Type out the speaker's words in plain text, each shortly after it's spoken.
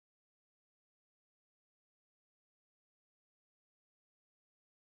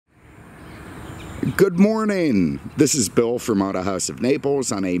Good morning. This is Bill from Autohaus of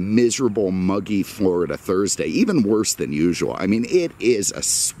Naples on a miserable, muggy Florida Thursday. Even worse than usual. I mean, it is a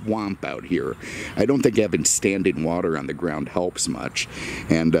swamp out here. I don't think having standing water on the ground helps much.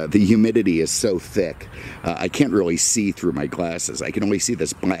 And the humidity is so thick, I can't really see through my glasses. I can only see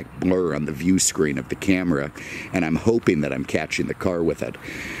this black blur on the view screen of the camera, and I'm hoping that I'm catching the car with it.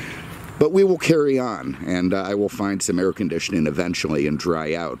 But we will carry on, and I will find some air conditioning eventually and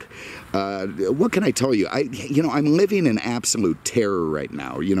dry out. What can I tell you? I'm living in absolute terror right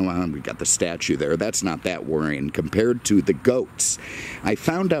now. We got the statue there. That's not that worrying compared to the goats. I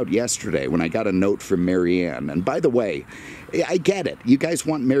found out yesterday when I got a note from Marianne, and by the way, I get it. You guys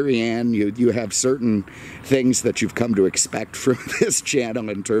want Marianne. You have certain things that you've come to expect from this channel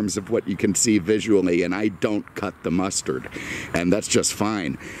in terms of what you can see visually, and I don't cut the mustard, and that's just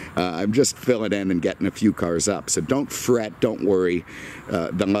fine. I'm just filling in and getting a few cars up, so don't fret, don't worry.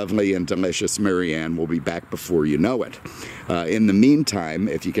 The lovely and delicious Marianne will be back before you know it. In the meantime,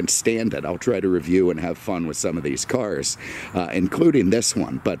 if you can stand it, I'll try to review and have fun with some of these cars, including this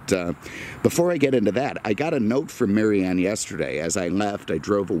one. But before I get into that, I got a note from Marianne yesterday. As I left, I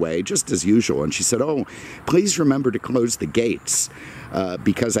drove away, just as usual, and she said, "Oh, please remember to close the gates,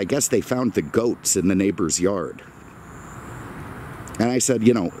 because I guess they found the goats in the neighbor's yard." And I said,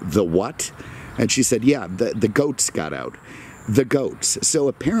 "The what?" And she said, "Yeah, the goats got out." The goats. So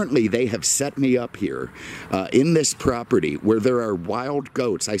apparently they have set me up here in this property where there are wild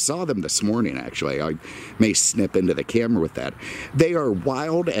goats. I saw them this morning, actually. I may snip into the camera with that. They are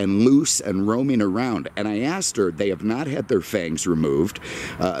wild and loose and roaming around. And I asked her, they have not had their fangs removed.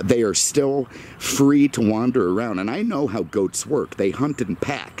 They are still free to wander around. And I know how goats work. They hunt in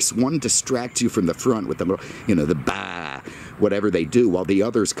packs. One distracts you from the front with the little, the bah, whatever they do, while the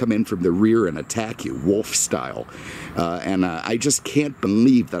others come in from the rear and attack you, wolf style. And I just can't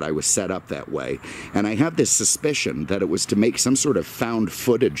believe that I was set up that way. And I have this suspicion that it was to make some sort of found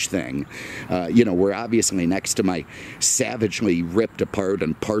footage thing, where obviously next to my savagely ripped apart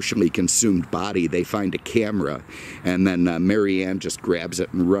and partially consumed body, they find a camera, and then Marianne just grabs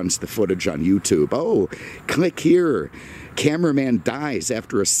it and runs the footage on YouTube. Oh, click here. Cameraman dies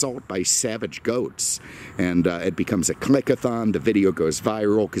after assault by savage goats. And it becomes a click-a-thon. The video goes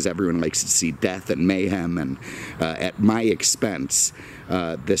viral because everyone likes to see death and mayhem. And at my expense,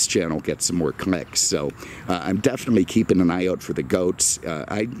 this channel gets some more clicks. So I'm definitely keeping an eye out for the goats.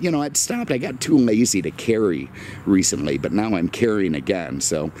 I'd stopped. I got too lazy to carry recently, but now I'm carrying again.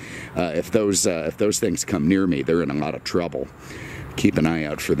 So if those things come near me, they're in a lot of trouble. Keep an eye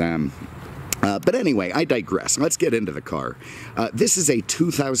out for them. But anyway, I digress. Let's get into the car. This is a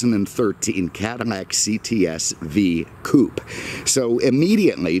 2013 Cadillac CTS-V Coupe. So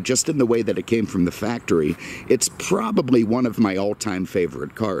immediately, just in the way that it came from the factory, it's probably one of my all-time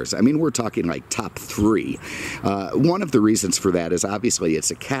favorite cars. I mean, we're talking like top 3. One of the reasons for that is obviously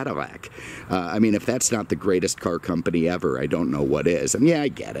it's a Cadillac. I mean, if that's not the greatest car company ever, I don't know what is. And yeah, I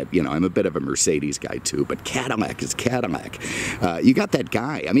get it. I'm a bit of a Mercedes guy too, but Cadillac is Cadillac. You got that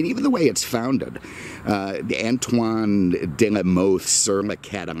guy. I mean, even the way it's founded. Antoine de la Mothe sur le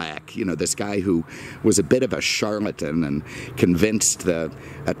Cadillac, this guy who was a bit of a charlatan and convinced the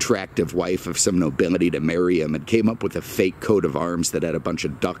attractive wife of some nobility to marry him and came up with a fake coat of arms that had a bunch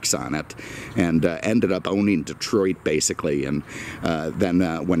of ducks on it, and ended up owning Detroit, basically. And then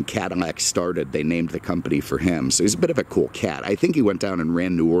when Cadillac started, they named the company for him. So he's a bit of a cool cat. I think he went down and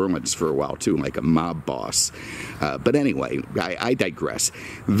ran New Orleans for a while, too, like a mob boss. But anyway, I digress.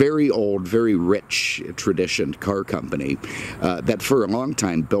 Very old, very rich, traditioned car company that for a long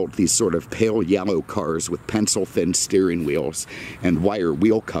time built these sort of pale yellow cars with pencil-thin steering wheels and wire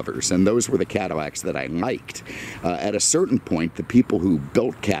wheel covers, and those were the Cadillacs that I liked. At a certain point, the people who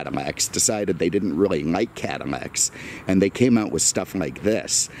built Cadillacs decided they didn't really like Cadillacs, and they came out with stuff like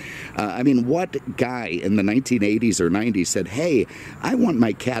this. I mean, what guy in the 1980s or 90s said, "Hey, I want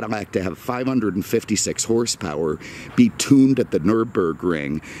my Cadillac to have 556 horsepower, be tuned at the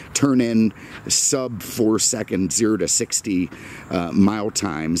Nürburgring, turn in sub 4 second 0 to 60 mile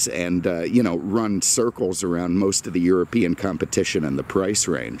times, and run circles around most of the European competition in the price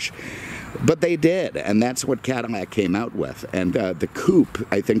range." But they did, and that's what Cadillac came out with. And the Coupe,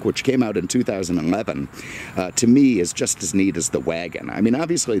 I think, which came out in 2011, to me is just as neat as the wagon. I mean,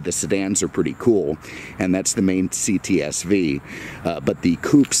 obviously the sedans are pretty cool, and that's the main CTS-V, but the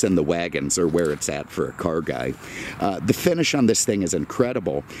Coupes and the wagons are where it's at for a car guy. The finish on this thing is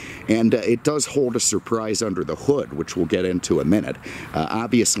incredible, and it does hold a surprise under the hood, which we'll get into in a minute.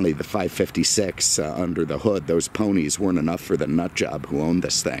 Obviously, the 556 under the hood, those ponies weren't enough for the nut job who owned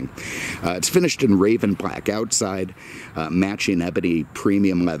this thing. It's finished in raven black outside, matching ebony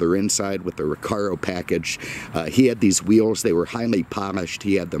premium leather inside with the Recaro package. He had these wheels. They were highly polished.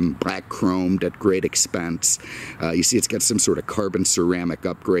 He had them black chromed at great expense. You see it's got some sort of carbon ceramic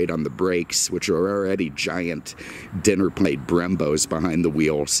upgrade on the brakes, which are already giant dinner plate Brembos behind the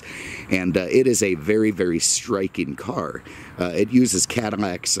wheels. And it is a very, very striking car. It uses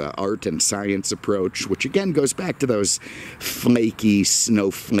Cadillac's art and science approach, which again goes back to those flaky,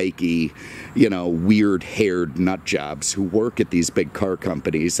 snowflakey, you know, weird-haired nut jobs who work at these big car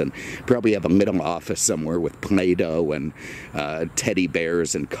companies and probably have a middle office somewhere with Play-Doh and teddy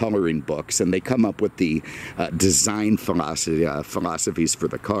bears and coloring books, and they come up with the design philosophies for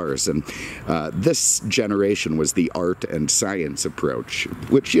the cars. And this generation was the art and science approach,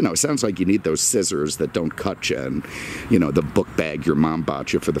 which, you know, sounds like you need those scissors that don't cut you, and, you know, the book bag your mom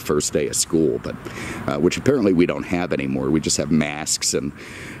bought you for the first day of school, but which apparently we don't have anymore. We just have masks and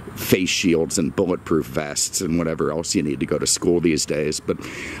face shields and bulletproof vests and whatever else you need to go to school these days. But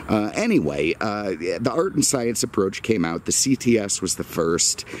anyway, the art and science approach came out. The CTS was the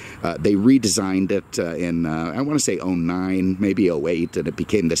first. They redesigned it in, I want to say 09, maybe 08, and it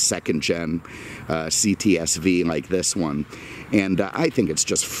became the second gen CTS-V like this one. And I think it's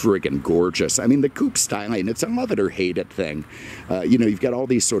just friggin' gorgeous. I mean, the coupe styling, it's a love it or hate it thing. You know, you've got all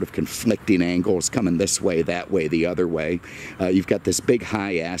these sort of conflicting angles coming this way, that way, the other way. You've got this big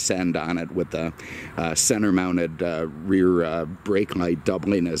high ass end on it with the center-mounted rear brake light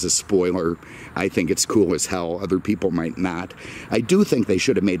doubling as a spoiler. I think it's cool as hell. Other people might not. I do think they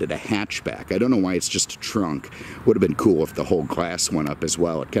should have made it a hatchback. I don't know why it's just a trunk. Would have been cool if the whole glass went up as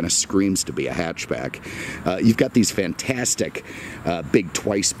well. It kind of screams to be a hatchback. You've got these fantastic big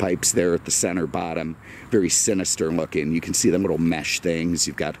twice pipes there at the center bottom, very sinister looking. You can see the little mesh things.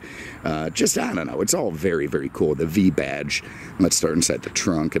 You've got just, I don't know, it's all very, very cool. The V badge. Let's start inside the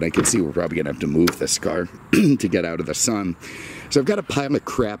trunk, and I can see we're probably gonna have to move this car to get out of the sun. So I've got a pile of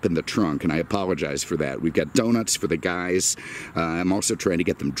crap in the trunk, and I apologize for that. We've got donuts for the guys. I'm also trying to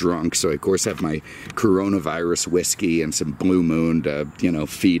get them drunk, so I, of course, have my coronavirus whiskey and some Blue Moon to, you know,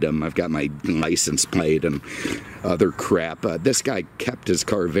 feed them. I've got my license plate and other crap. This guy kept his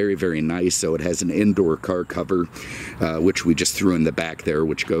car very, very nice, so it has an indoor car cover, which we just threw in the back there,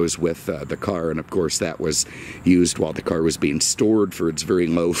 which goes with the car, and of course that was used while the car was being stored for its very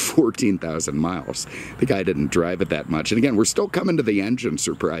low 14,000 miles. The guy didn't drive it that much, and again, we're still coming to the engine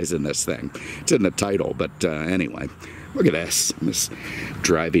surprise in this thing. It's in the title, but anyway, look at this. I was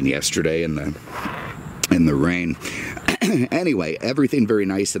driving yesterday in the rain. Anyway, everything very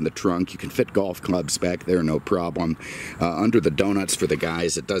nice in the trunk. You can fit golf clubs back there, no problem. Under the donuts for the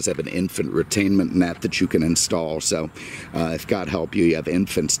guys, it does have an infant retainment net that you can install. So if God help you, you have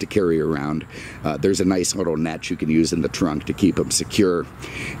infants to carry around. There's a nice little net you can use in the trunk to keep them secure.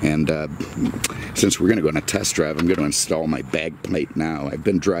 And since we're going to go on a test drive, I'm going to install my bag plate now. I've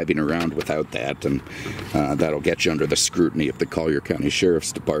been driving around without that, and that'll get you under the scrutiny of the Collier County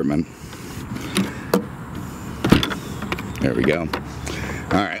Sheriff's Department. There we go.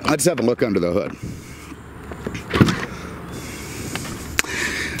 All right, let's have a look under the hood.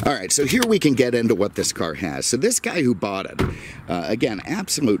 All right, so here we can get into what this car has. So this guy who bought it, again,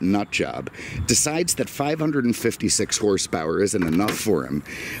 absolute nut job, decides that 556 horsepower isn't enough for him.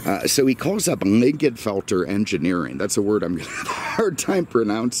 So he calls up Lingenfelter Engineering. That's a word I'm going to have a hard time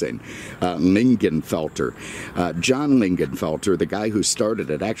pronouncing. Lingenfelter. John Lingenfelter, the guy who started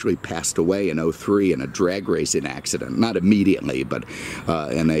it, actually passed away in '03 in a drag racing accident. Not immediately, but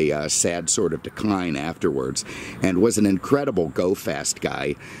in a sad sort of decline afterwards. And was an incredible go-fast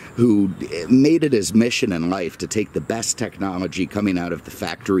guy who made it his mission in life to take the best technology coming out of the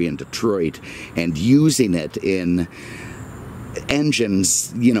factory in Detroit and using it in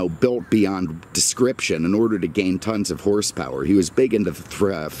engines, you know, built beyond description in order to gain tons of horsepower. He was big into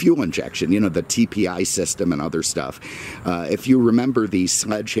fuel injection, you know, the TPI system and other stuff. If you remember the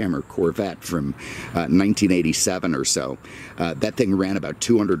Sledgehammer Corvette from 1987 or so, that thing ran about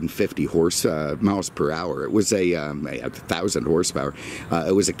 250 miles per hour. It was a 1,000 horsepower.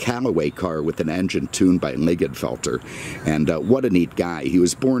 It was a Callaway car with an engine tuned by Lingenfelter. And what a neat guy. He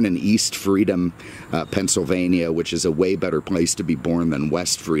was born in East Freedom, Pennsylvania, which is a way better place to be born than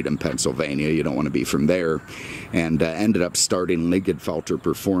West Freedom, Pennsylvania. You don't want to be from there. And ended up starting Lingenfelter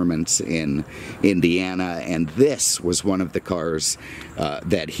Performance in Indiana. And this was one of the cars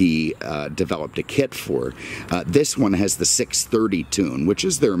that he developed a kit for. This one has the 630 tune, which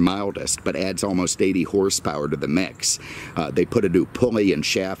is their mildest, but adds almost 80 horsepower to the mix. They put a new pulley and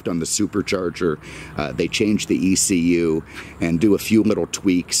shaft on the supercharger. They changed the ECU and do a few little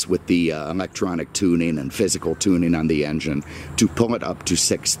tweaks with the electronic tuning and physical tuning on the engine. to pull it up to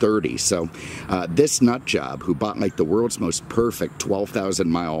 630. So this nut job, who bought like the world's most perfect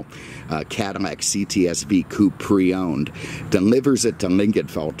 12,000-mile Cadillac CTS-V Coupe pre-owned, delivers it to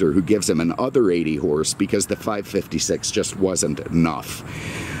Lingenfelter, who gives him another 80 horse because the 556 just wasn't enough.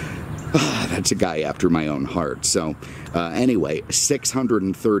 That's a guy after my own heart. So anyway,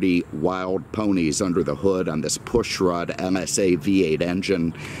 630 wild ponies under the hood on this pushrod LSA V8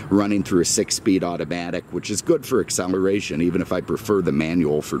 engine running through a 6-speed automatic, which is good for acceleration, even if I prefer the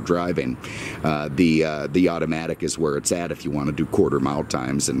manual for driving. The automatic is where it's at if you want to do quarter-mile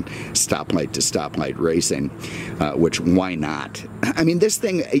times and stoplight to stoplight racing, which why not? I mean, this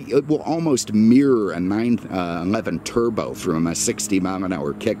thing, it will almost mirror a 911 turbo from a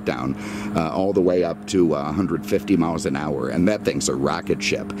 60-mile-an-hour kickdown all the way up to 150 miles an hour, and that thing's a rocket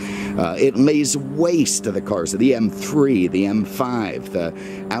ship. It lays waste to the cars, the M3, the M5, the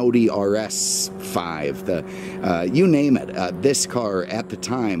Audi RS5, you name it. This car, at the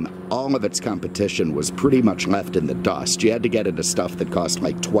time, all of its competition was pretty much left in the dust. You had to get into stuff that cost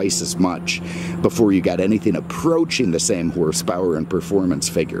like twice as much before you got anything approaching the same horsepower and performance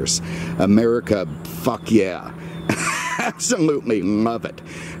figures. America, fuck yeah. Absolutely love it.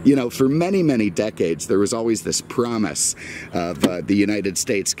 You know, for many, many decades, there was always this promise of the United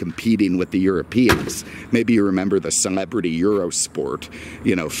States competing with the Europeans. Maybe you remember the celebrity Eurosport,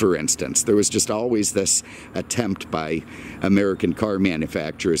 you know, for instance. There was just always this attempt by American car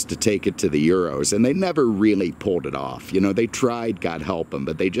manufacturers to take it to the Euros, and they never really pulled it off. You know, they tried, God help them,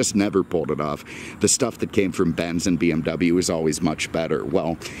 but they just never pulled it off. The stuff that came from Benz and BMW was always much better.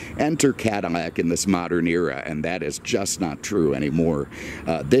 Well, enter Cadillac in this modern era, and that is just not true anymore.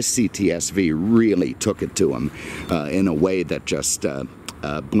 This CTS-V really took it to them in a way that just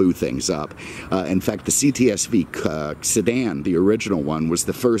blew things up. In fact, the CTS-V sedan, the original one, was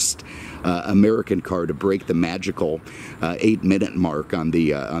the first American car to break the magical 8-minute mark on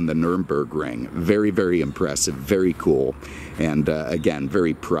the Nürburgring. Very, very impressive, very cool, and again,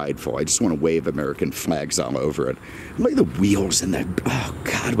 very prideful. I just want to wave American flags all over it. Look at the wheels and the, oh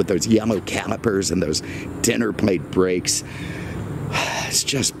God, with those yellow calipers and those dinner plate brakes. It's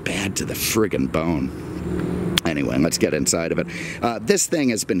just bad to the friggin' bone. Anyway, let's get inside of it. This thing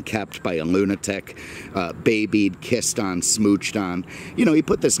has been kept by a lunatic, babied, kissed on, smooched on. You know, he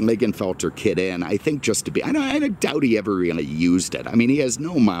put this Lingenfelter kit in, I think just to be, I doubt he ever really used it. I mean, he has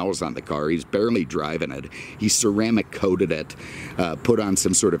no miles on the car. He's barely driving it. He ceramic coated it, put on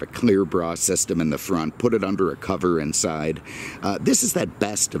some sort of a clear bra system in the front, put it under a cover inside. This is that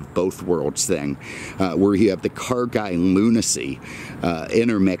best of both worlds thing, where you have the car guy lunacy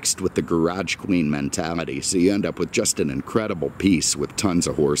intermixed with the garage queen mentality. So you end up with just an incredible piece with tons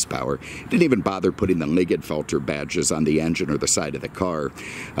of horsepower. Didn't even bother putting the Lingenfelter badges on the engine or the side of the car,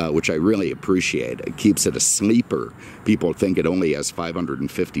 which I really appreciate. It keeps it a sleeper. People think it only has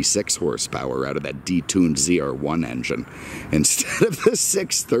 556 horsepower out of that detuned ZR1 engine. Instead of the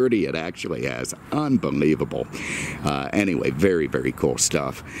 630 it actually has. Unbelievable. Anyway, very, very cool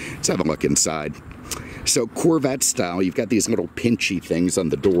stuff. Let's have a look inside. So Corvette style, you've got these little pinchy things on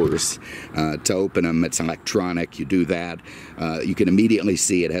the doors to open them. It's electronic. You do that. You can immediately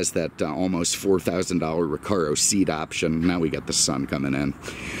see it has that almost $4,000 Recaro seat option. Now we got the sun coming in,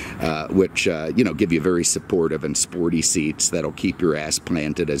 which, you know, give you very supportive and sporty seats that'll keep your ass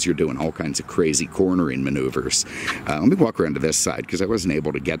planted as you're doing all kinds of crazy cornering maneuvers. Let me walk around to this side because I wasn't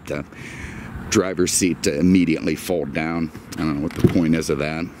able to get the driver's seat to immediately fold down. I don't know what the point is of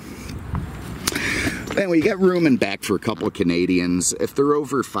that. Anyway, you got room in back for a couple of Canadians. If they're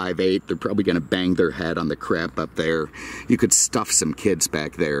over 5'8", they're probably going to bang their head on the crap up there. You could stuff some kids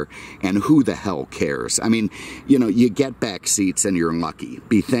back there, and who the hell cares? I mean, you know, you get back seats and you're lucky.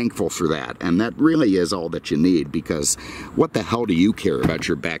 Be thankful for that, and that really is all that you need, because what the hell do you care about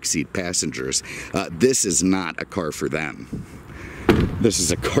your backseat passengers? This is not a car for them. This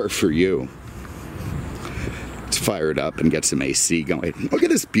is a car for you. Fire it up and get some AC going. Look at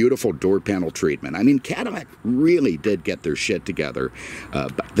this beautiful door panel treatment. I mean, Cadillac really did get their shit together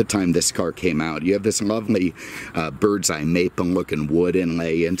by the time this car came out. You have this lovely bird's eye maple looking wood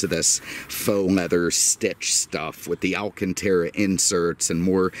inlay into this faux leather stitch stuff with the Alcantara inserts and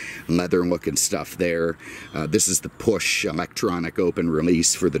more leather looking stuff there. This is the push electronic open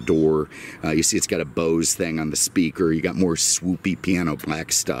release for the door. You see it's got a Bose thing on the speaker. You got more swoopy piano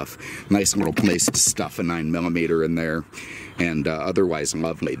black stuff. Nice little place to stuff a 9mm in there, and otherwise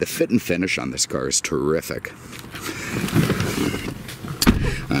lovely. The fit and finish on this car is terrific.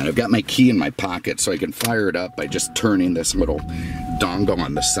 I've got my key in my pocket, so I can fire it up by just turning this little dongle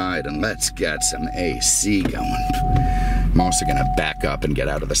on the side, and let's get some AC going. I'm also going to back up and get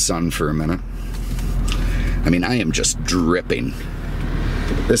out of the sun for a minute. I mean, I am just dripping.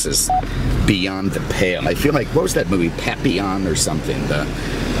 This is beyond the pale. I feel like, what was that movie, Papillon or something?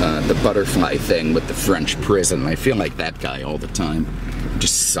 The butterfly thing with the French prison. I feel like that guy all the time,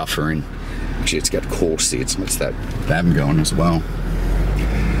 just suffering. Actually, it's got cool seats. What's that? That going as well.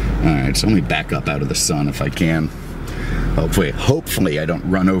 All right, so let me back up out of the sun if I can. Hopefully I don't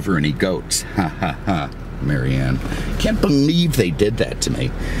run over any goats. Ha ha ha, Marianne. Can't believe they did that to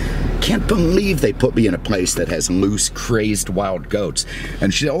me. Can't believe they put me in a place that has loose, crazed wild goats.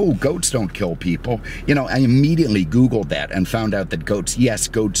 And she said, oh, goats don't kill people. You know, I immediately Googled that and found out that goats, yes,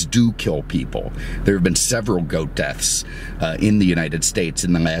 goats do kill people. There have been several goat deaths in the United States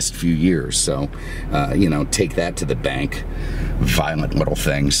in the last few years. So, you know, take that to the bank. Violent little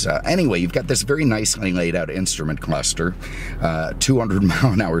things. Anyway, you've got this very nicely laid out instrument cluster. 200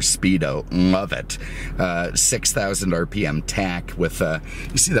 mile an hour speedo. Love it. 6,000 RPM tack with,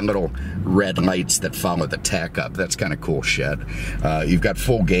 you see the little red lights that follow the tack up. That's kind of cool shit. You've got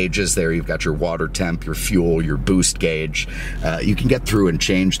full gauges there. You've got your water temp, your fuel, your boost gauge. You can get through and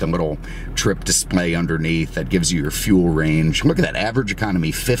change the little trip display underneath that gives you your fuel range. Look at that, average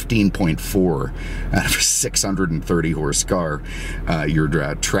economy 15.4 out of a 630 horse car.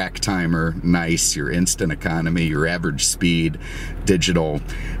 Your track timer, nice. Your instant economy, your average speed, digital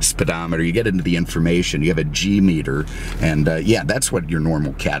speedometer. You get into the information. You have a G meter, and yeah, that's what your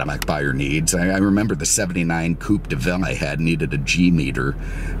normal Cadillac buyer needs. I remember the 79 Coupe de Ville I had needed a G meter.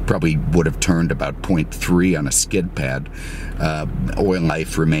 Probably would have turned about 0.3 on a skid pad. Oil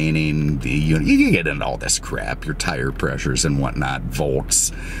life remaining, you can get into all this crap, your tire pressures and whatnot,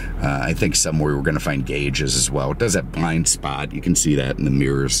 volts. I think somewhere we're going to find gauges as well. It does have blind spot. You can see that in the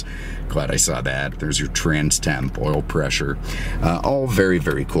mirrors. Glad I saw that. There's your trans temp, oil pressure. All very,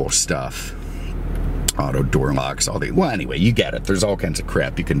 very cool stuff. Auto door locks, all the, well, anyway, you get it. There's all kinds of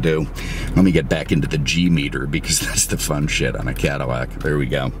crap you can do. Let me get back into the G meter because that's the fun shit on a Cadillac. There we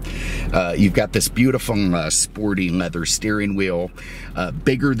go. You've got this beautiful sporty leather steering wheel,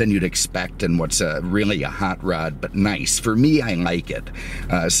 bigger than you'd expect and what's really a hot rod, but nice. For me, I like it.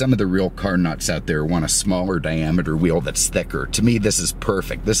 Some of the real car nuts out there want a smaller diameter wheel that's thicker. To me, this is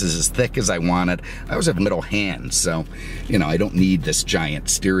perfect. This is as thick as I want it. I always have little hands, so, you know, I don't need this giant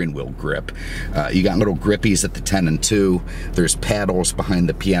steering wheel grip. You got little grippies at the 10 and 2. There's paddles behind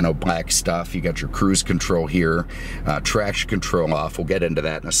the piano black stuff. You got your cruise control here, traction control off. We'll get into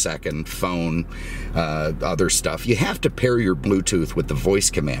that in a second. Phone, other stuff. You have to pair your Bluetooth with the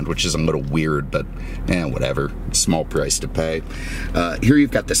voice command, which is a little weird, but whatever. Small price to pay. Here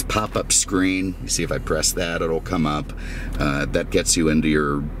you've got this pop-up screen. You see if I press that, it'll come up. That gets you into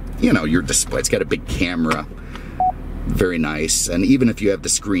your, you know, your display. It's got a big camera. Very nice. And even if you have the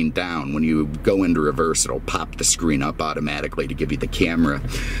screen down, when you go into reverse, it'll pop the screen up automatically to give you the camera.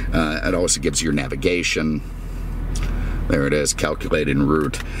 It also gives you your navigation. There it is, calculating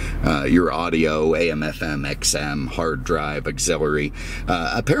route. Your audio, AM, FM, XM, hard drive, auxiliary.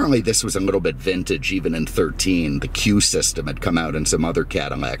 Apparently this was a little bit vintage even in 13. The Q system had come out in some other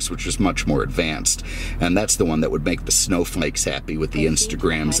Cadillacs, which was much more advanced. And that's the one that would make the snowflakes happy with the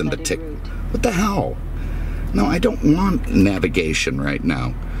Instagrams and the tick. What the hell? No, I don't want navigation right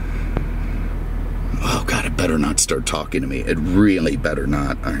now. Oh, God, it better not start talking to me. It really better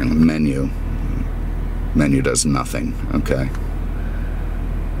not. All right, menu. Menu does nothing. Okay.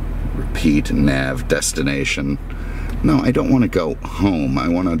 Repeat, nav, destination. No, I don't want to go home. I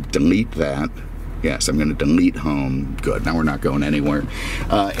want to delete that. Yes, I'm going to delete home. Good, now we're not going anywhere.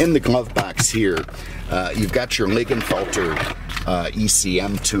 In the glove box here, you've got your Lingenfelter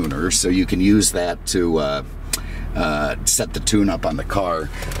ECM tuner, so you can use that to set the tune up on the car.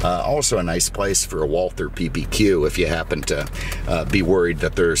 Also a nice place for a Walther PPQ if you happen to be worried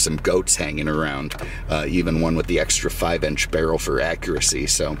that there's some goats hanging around. Even one with the extra 5-inch barrel for accuracy.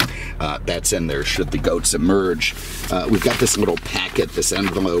 So that's in there should the goats emerge. We've got this little packet, this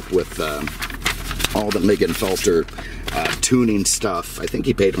envelope with all the Lingenfelter tuning stuff. I think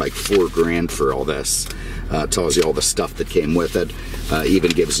he paid like $4 grand for all this. Tells you all the stuff that came with it.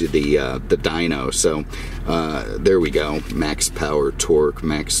 Even gives you the dyno. So there we go. Max power, torque,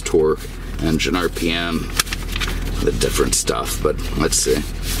 max torque, engine RPM, the different stuff. But let's see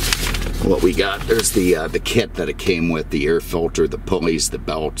what we got. There's the kit that it came with, the air filter, the pulleys, the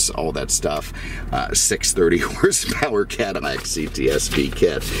belts, all that stuff. 630 horsepower Cadillac CTS-V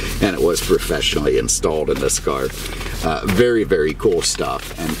kit, and it was professionally installed in this car. Very, very cool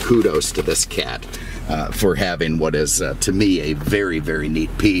stuff, and kudos to this cat for having what is, to me, a very, very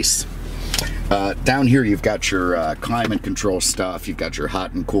neat piece. Down here you've got your climate control stuff, you've got your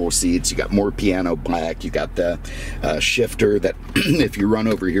hot and cool seats, you got more piano black, you got the shifter that if you run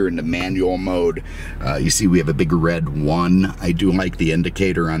over here into manual mode, you see we have a big red 1. I do like the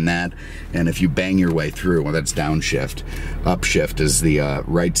indicator on that, and if you bang your way through, well, that's downshift. Upshift is the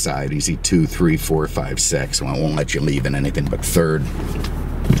right side. You see 2, 3, 4, 5, 6. Well, it won't let you leave in anything but third.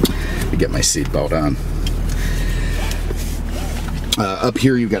 Let me get my seatbelt on. Up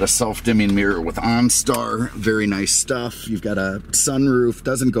here you've got a self-dimming mirror with OnStar, very nice stuff. You've got a sunroof,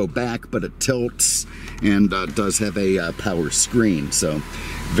 doesn't go back but it tilts, and does have a power screen, so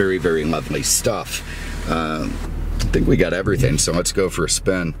very, very lovely stuff. I think we got everything, so let's go for a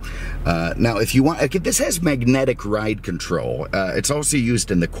spin. Now, if you want, this has magnetic ride control. It's also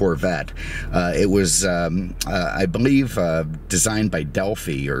used in the Corvette. It was, I believe, designed by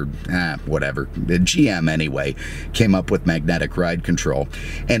Delphi, or whatever, GM anyway, came up with magnetic ride control.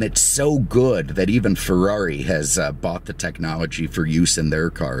 And it's so good that even Ferrari has bought the technology for use in their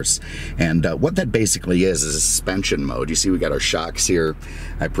cars. And what that basically is a suspension mode. You see we got our shocks here.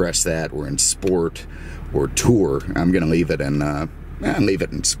 I press that, we're in sport or tour. I'm gonna leave it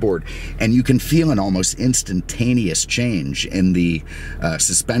in sport, and you can feel an almost instantaneous change in the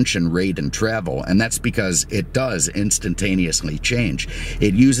suspension rate and travel, and that's because it does instantaneously change.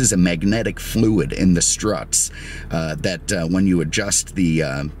 It uses a magnetic fluid in the struts that when you adjust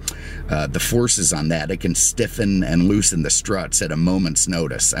the forces on that, it can stiffen and loosen the struts at a moment's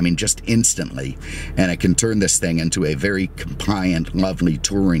notice. I mean, just instantly, and it can turn this thing into a very compliant, lovely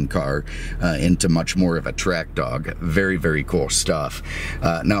touring car into much more of a track dog. Very, very cool stuff.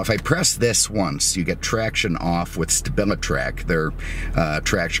 Now, if I press this once, you get traction off with StabiliTrak, their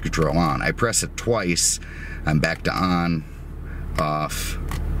traction control on. I press it twice, I'm back to on, off,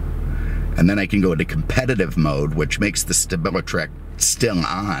 and then I can go into competitive mode, which makes the StabiliTrak still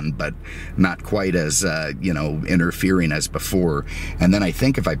on, but not quite as, you know, interfering as before. And then I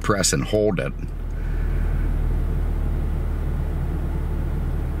think if I press and hold it,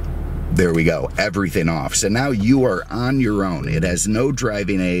 there we go, everything off. So now you are on your own. It has no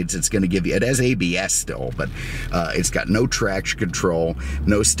driving aids. It's going to give you, it has ABS still, but it's got no traction control,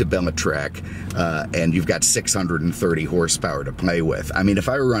 no StabiliTrak, and you've got 630 horsepower to play with. I mean, if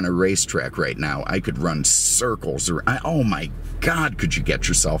I were on a racetrack right now, I could run circles. Oh my God, could you get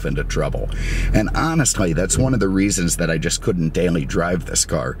yourself into trouble? And honestly, that's one of the reasons that I just couldn't daily drive this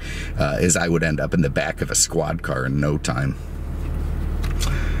car, is I would end up in the back of a squad car in no time.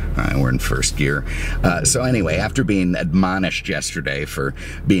 We're in first gear. So anyway, after being admonished yesterday for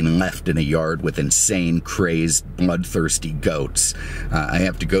being left in a yard with insane, crazed, bloodthirsty goats, I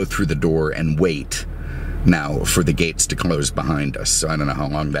have to go through the door and wait now for the gates to close behind us. So I don't know how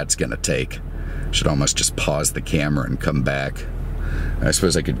long that's going to take. Should almost just pause the camera and come back. I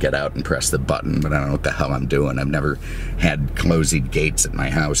suppose I could get out and press the button, but I don't know what the hell I'm doing. I've never had closing gates at my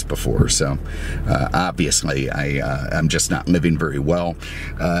house before, so obviously I'm just not living very well.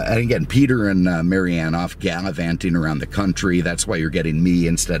 And again, Peter and Marianne off gallivanting around the country. That's why you're getting me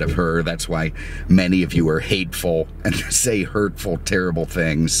instead of her. That's why many of you are hateful and say hurtful, terrible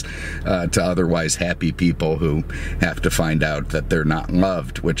things to otherwise happy people who have to find out that they're not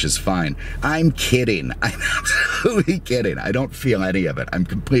loved, which is fine. I'm kidding. I'm absolutely kidding. I don't feel any of it. I'm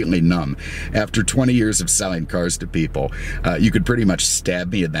completely numb. After 20 years of selling cars to people, you could pretty much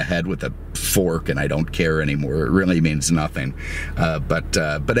stab me in the head with a fork and I don't care anymore. It really means nothing.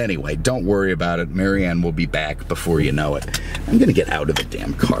 But anyway, don't worry about it. Marianne will be back before you know it. I'm going to get out of the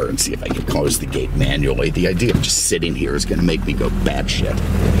damn car and see if I can close the gate manually. The idea of just sitting here is going to make me go batshit.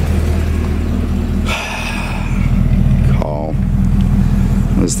 Call.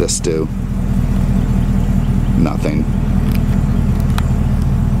 What does this do? Nothing.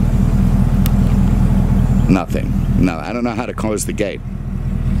 Nothing. No, I don't know how to close the gate.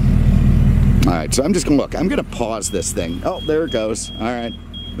 All right, so I'm just gonna look. I'm gonna pause this thing. Oh, there it goes. All right,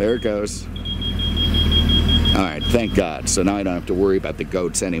 there it goes. All right, thank God. So now I don't have to worry about the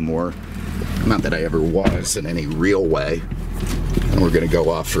goats anymore. Not that I ever was in any real way. And we're gonna go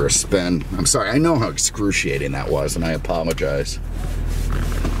off for a spin. I'm sorry, I know how excruciating that was, and I apologize.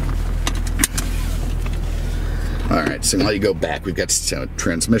 All right, so now you go back. We've got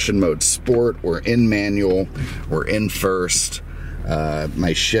transmission mode sport. We're in manual. We're in first.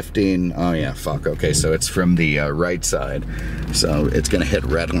 My shifting, oh yeah, fuck, okay, so it's from the right side. So it's gonna hit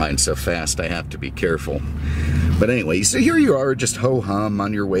red line so fast I have to be careful. But anyway, so here you are, just ho-hum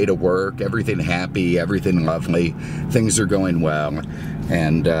on your way to work. Everything happy, everything lovely. Things are going well.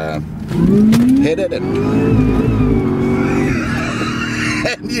 And hit it and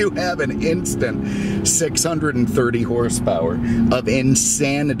you have an instant 630 horsepower of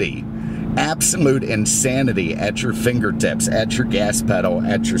insanity. absolute insanity at your fingertips, at your gas pedal,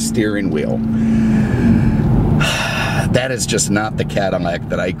 at your steering wheel. That is just not the Cadillac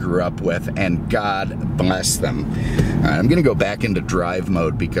that I grew up with, and God bless them. I'm going to go back into drive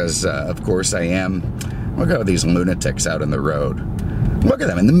mode because, of course, I am. Look at all these lunatics out in the road. Look at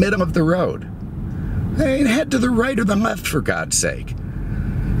them in the middle of the road. Hey, head to the right or the left, for God's sake.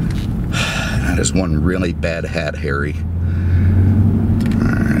 That is one really bad hat, Harry.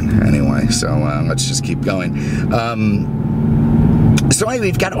 Alright, anyway, so let's just keep going. So anyway,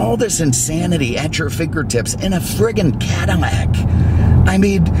 we've got all this insanity at your fingertips in a friggin' Cadillac. I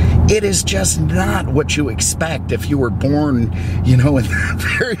mean, it is just not what you expect if you were born, you know, in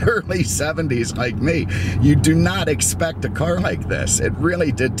the very early 70s like me. You do not expect a car like this. It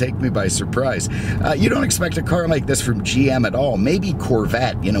really did take me by surprise. You don't expect a car like this from GM at all. Maybe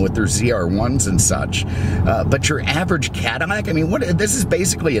Corvette, you know, with their ZR1s and such. But your average Cadillac, I mean, this is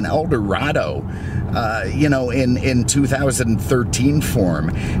basically an Eldorado, you know, in 2013 form.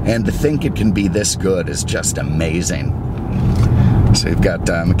 And to think it can be this good is just amazing. So we've got,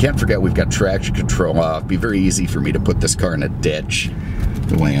 I can't forget we've got traction control off. It'd be very easy for me to put this car in a ditch,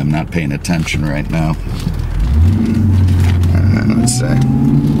 the way I'm not paying attention right now. Let's see.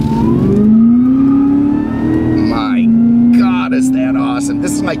 My God, is that awesome.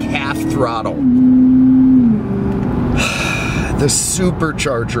 This is like half throttle. The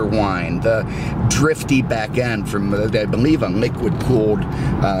supercharger whine, the drifty back end from, I believe, a liquid-cooled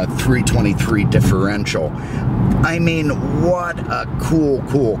 323 differential. I mean, what a cool,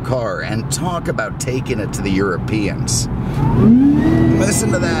 cool car. And talk about taking it to the Europeans.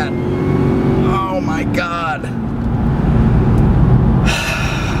 Listen to that. Oh, my God.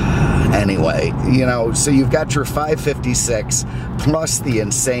 Anyway, you know, so you've got your 556 plus the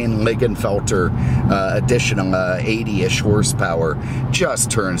insane Lingenfelter additional 80-ish horsepower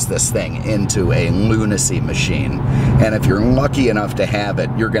just turns this thing into a lunacy machine. And if you're lucky enough to have it,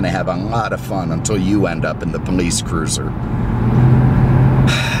 you're going to have a lot of fun until you end up in the police cruiser.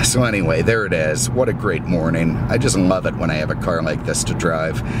 So anyway, there it is. What a great morning. I just love it when I have a car like this to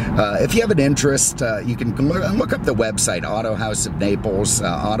drive. If you have an interest, you can look up the website, Autohaus of Naples,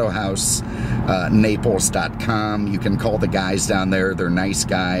 autohausnaples.com. You can call the guys down there. They're nice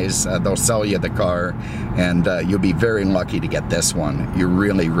guys. They'll sell you the car, and you'll be very lucky to get this one. You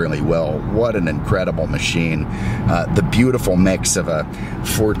really, really will. What an incredible machine. The beautiful mix of a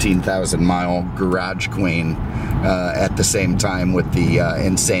 14,000-mile garage queen at the same time with the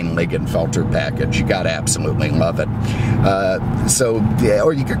insane Lingenfelter package. You gotta absolutely love it.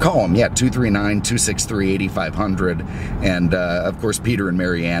 Or you could call them, 239-263-8500. And of course, Peter and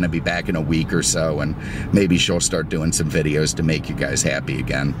Marianne will be back in a week or so, and maybe she'll start doing some videos to make you guys happy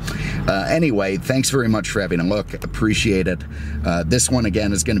again. Anyway, thanks very much for having a look. Appreciate it. This one,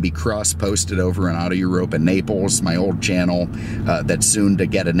 again, is going to be cross-posted over in Auto Europe and Naples, my old channel that's soon to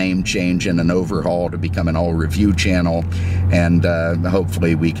get a name change and an overhaul to become an all-review channel. And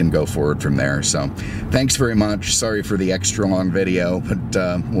hopefully we can go forward from there. So thanks very much. Sorry for the extra long video, but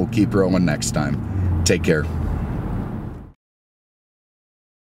we'll keep rolling next time. Take care.